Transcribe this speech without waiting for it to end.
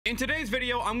In today's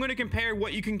video, I'm going to compare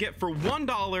what you can get for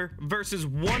 $1 versus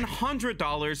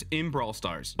 $100 in Brawl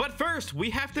Stars. But first, we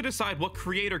have to decide what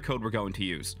creator code we're going to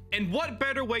use. And what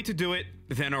better way to do it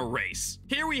than a race?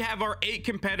 Here we have our 8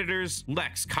 competitors: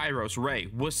 Lex, Kairos, Ray,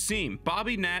 Wasim,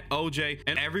 Bobby, Nat, OJ,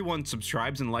 and everyone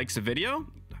subscribes and likes the video?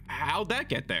 How'd that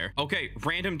get there? Okay,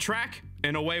 random track,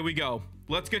 and away we go.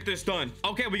 Let's get this done.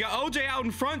 Okay, we got OJ out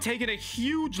in front, taking a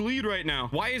huge lead right now.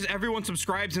 Why is everyone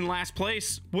subscribed in last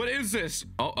place? What is this?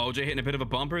 Oh, OJ hitting a bit of a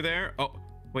bumper there. Oh,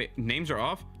 wait, names are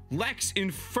off. Lex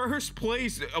in first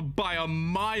place by a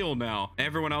mile now.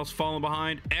 Everyone else falling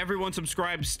behind. Everyone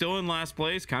subscribed still in last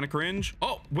place. Kind of cringe.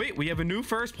 Oh, wait, we have a new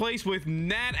first place with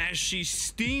Nat as she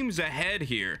steams ahead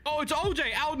here. Oh, it's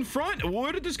OJ out in front.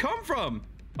 Where did this come from?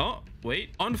 Oh, wait.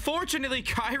 Unfortunately,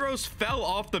 Kairos fell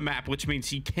off the map, which means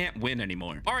he can't win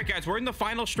anymore. All right, guys, we're in the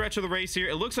final stretch of the race here.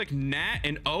 It looks like Nat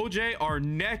and OJ are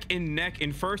neck and neck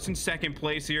in first and second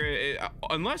place here.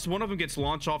 Unless one of them gets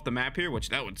launched off the map here, which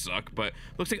that would suck. But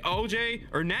looks like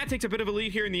Nat takes a bit of a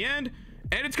lead here in the end.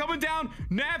 And it's coming down.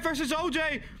 Nat versus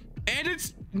OJ. And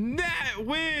it's Nat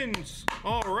wins.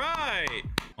 All right.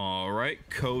 All right,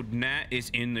 code Nat is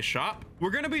in the shop.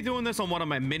 We're going to be doing this on one of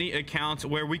my mini accounts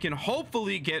where we can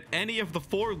hopefully get any of the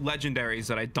 4 legendaries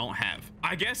that I don't have.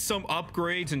 I guess some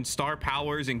upgrades and star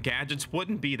powers and gadgets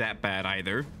wouldn't be that bad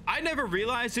either. I never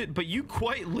realized it, but you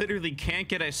quite literally can't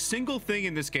get a single thing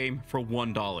in this game for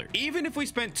 $1. Even if we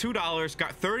spent $2,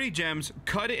 got 30 gems,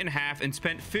 cut it in half, and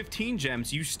spent 15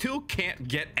 gems, you still can't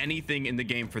get anything in the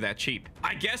game for that cheap.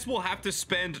 I guess we'll have to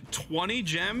spend 20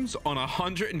 gems on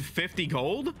 150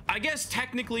 gold. I guess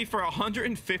technically for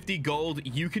 150 gold,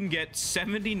 you can get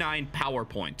 79 power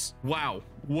points. Wow,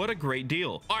 what a great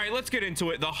deal. All right, let's get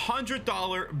into it. The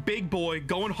 $100 big boy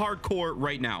going hardcore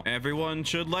right now. Everyone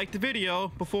should like the video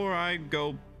before I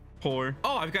go poor.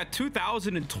 Oh, I've got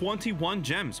 2,021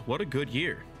 gems. What a good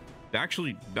year.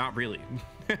 Actually, not really.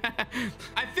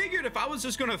 I figured if I was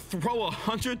just gonna throw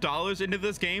 $100 into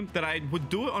this game, that I would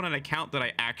do it on an account that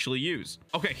I actually use.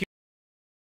 Okay.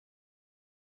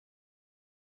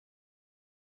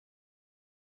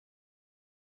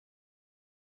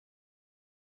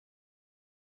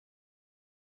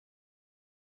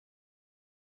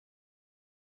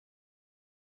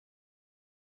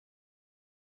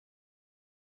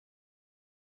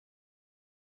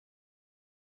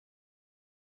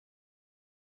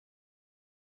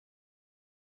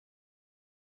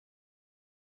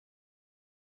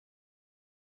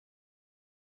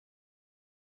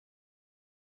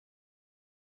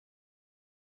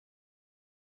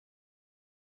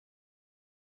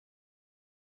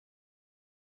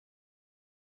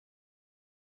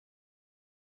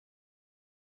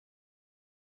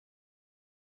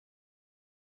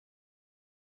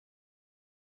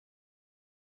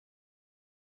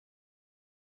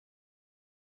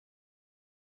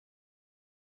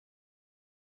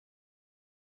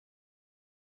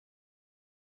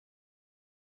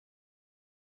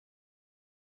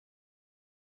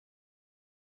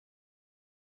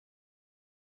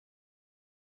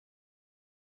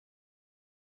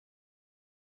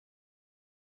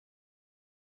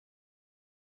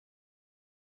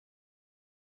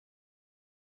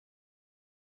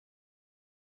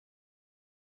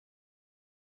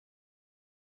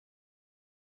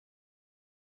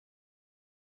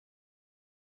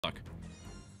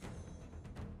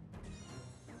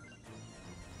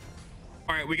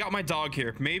 All right, we got my dog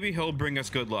here. Maybe he'll bring us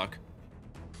good luck.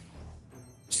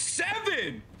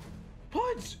 7!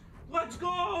 What? Let's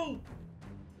go!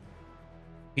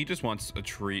 He just wants a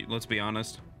treat, let's be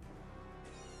honest.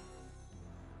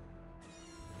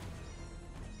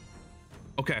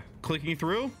 Okay, clicking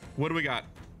through. What do we got?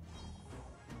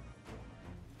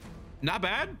 Not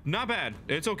bad, not bad.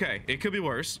 It's okay. It could be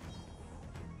worse.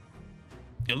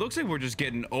 It looks like we're just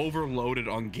getting overloaded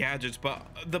on gadgets, but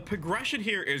the progression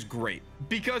here is great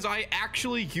because I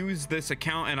actually use this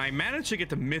account and I managed to get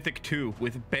to Mythic 2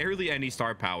 with barely any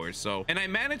star powers. And I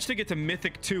managed to get to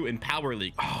Mythic 2 in Power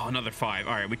League. Oh, another 5.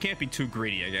 All right, we can't be too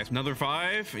greedy, I guess. Another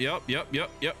 5. Yep.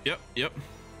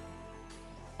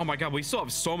 Oh my God, we still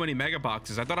have so many mega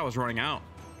boxes. I thought I was running out.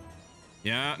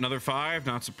 Yeah, another 5.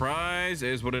 Not surprised.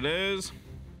 Is what it is.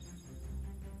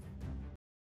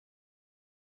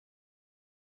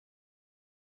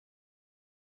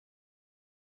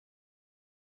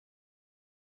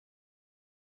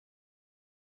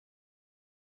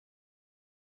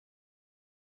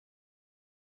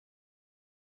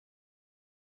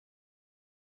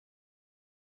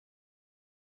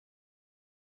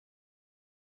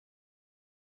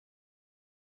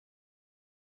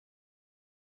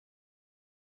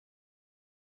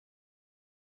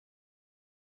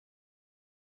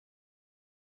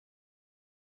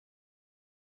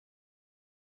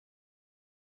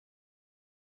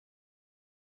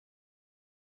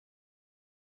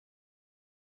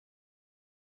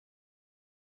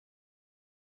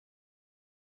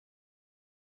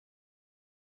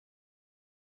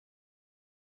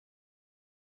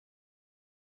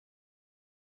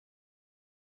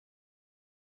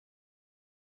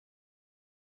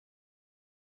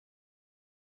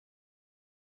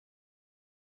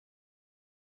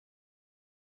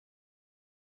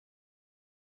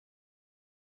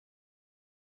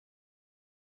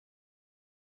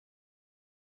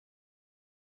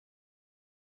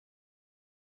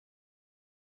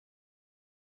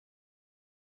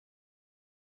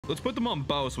 Let's put them on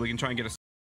both so we can try and get a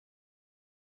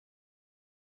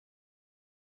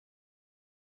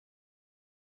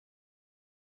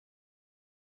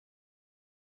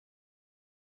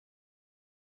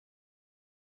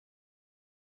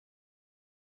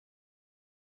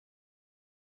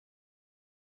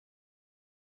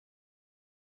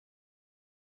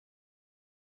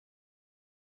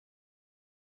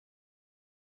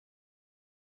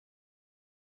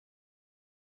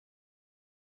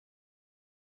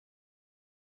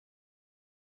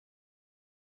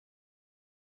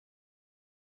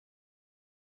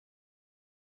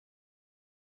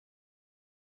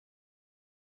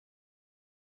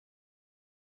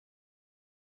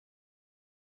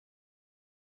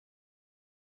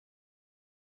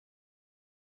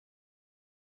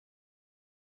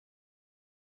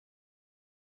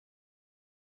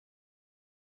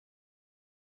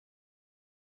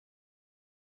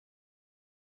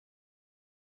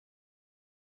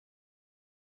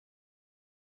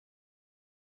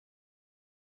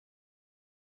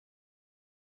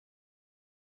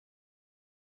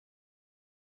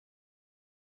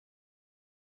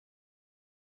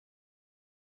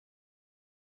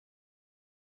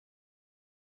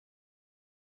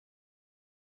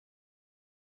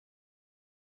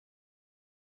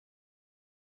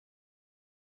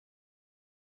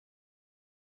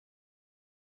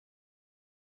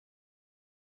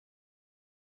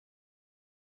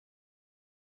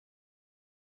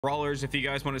brawlers if you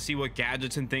guys want to see what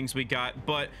gadgets and things we got.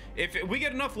 But if we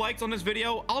get enough likes on this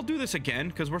video, I'll do this again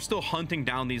because we're still hunting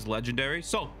down these legendaries.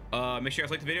 So make sure you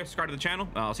guys like the video, subscribe to the channel.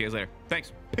 I'll see you guys later.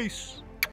 Thanks. Peace.